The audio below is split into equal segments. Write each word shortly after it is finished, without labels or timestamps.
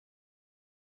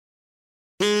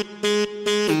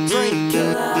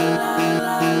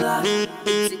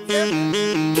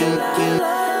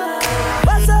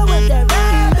What's up with that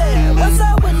rabbit? What's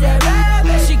up with that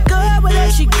rabbit? She good with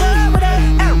it, she good with it.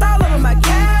 And all over my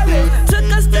carrot. Took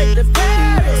her straight to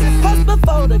Paris. Post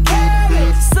before the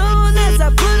carrot. Soon as I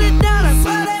put it down, I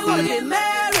swear they wanna get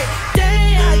married.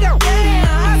 Damn, damn,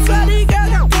 I swear these girls,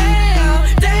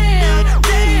 damn, damn,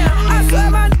 damn. I swear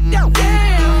my damn.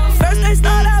 First they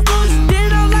start out booty,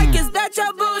 then I'm like, is that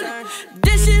your booty?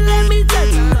 Then she let me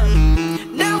touch her.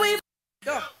 Now we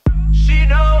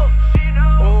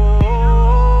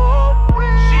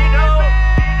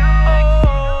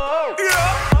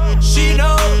She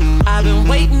know. I've been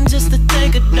waiting just to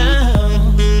take her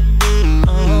down.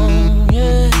 Oh,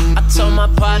 yeah. I told my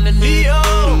partner Neo,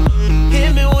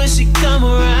 hit me when she come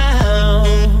around.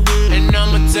 And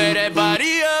I'ma tear that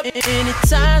body up.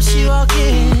 Anytime she walk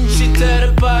in, she tear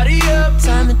the body up.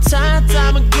 Time and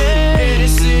time again. In the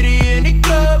city, in the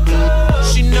club,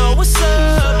 she know what's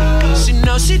up. She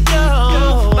know she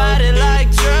don't. Body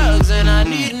like drugs, and I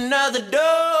need another dose.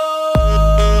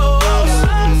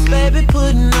 Baby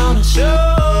putting on a show.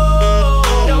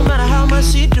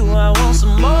 She do, I want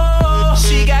some more.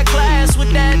 She got class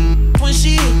with that when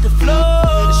she hit the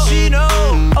floor. She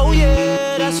know, oh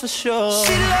yeah, that's for sure.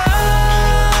 She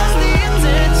loves the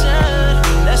attention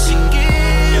that she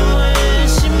get when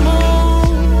she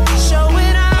moves.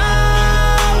 Showing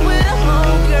out with a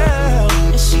homegirl,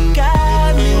 and she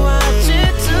got me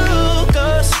watching too.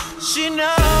 'Cause she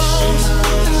knows,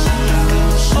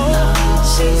 oh,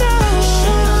 she knows.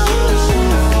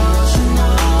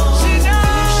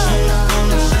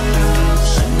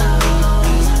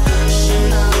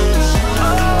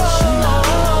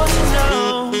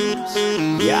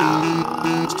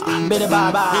 Bitty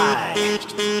bye bye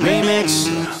remix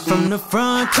from the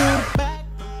front to the back,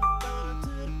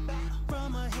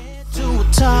 from her head to her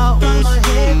toe, from her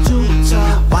head to her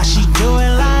toe. Why she do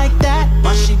it like that?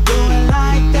 Why she do it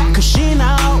like that? 'Cause she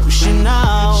know, she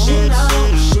knows, she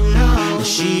knows, she knows. And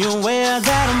she aware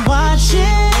that I'm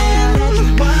watching,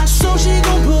 so she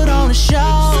gon' put on a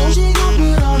show. So she gon'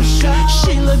 put on a show.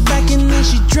 She look back and then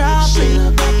she drop it. She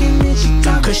look back and then she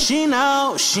drop it. 'Cause she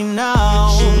knows, she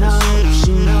knows, she knows,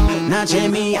 she knows. Now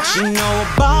Jamie, she know a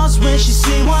boss when she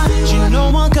see one. She know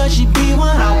one 'cause she be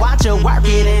one. I watch her work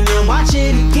it and then watch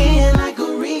it again like a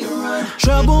rerun.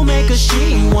 Troublemaker,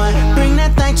 she one. Bring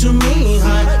that thing to me,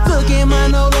 hun. Look at my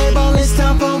no label, it's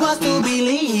time for us to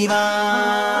believe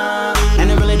on.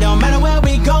 And it really don't matter where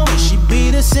we going. She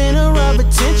be the center of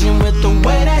attention with the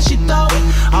way that she throw it.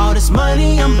 All this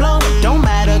money I'm blowing don't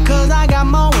matter 'cause I got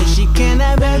more. And she can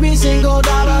have every single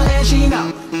dollar and she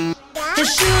know. And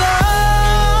she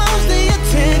loves the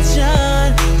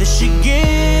attention that she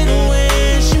get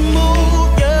when she move,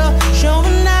 yeah.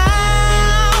 Showing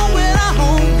out with her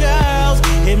homegirls,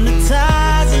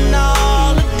 hypnotizing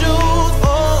all the dudes,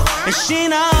 oh. And she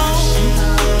knows, she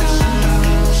knows,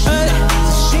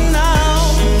 she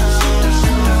knows.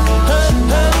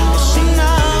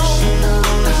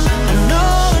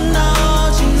 I know,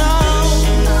 she knows.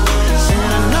 Said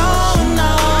I know,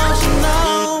 she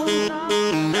knows.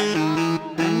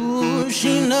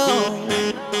 She know.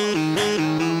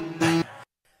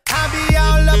 I be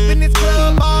all up in this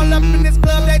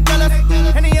club, they jealous.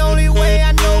 And the only way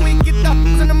I know we get the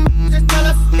in them just tell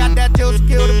us. Got that juice,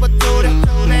 killed it, but told it.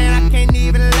 Man, I can't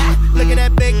even lie. Look at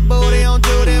that big booty on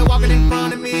Judy walking in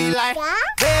front of me like,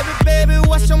 baby,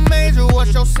 what's your major,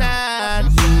 what's your sign?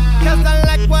 'Cause I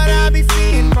like what I be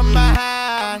seeing from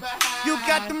behind. You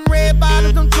got them red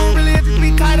bottoms, them true religions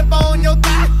be tied up on your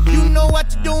thigh. You know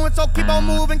what you're doing, so keep on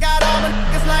moving. Got all my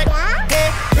niggas like,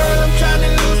 hey, girl, I'm trying to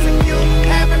loosen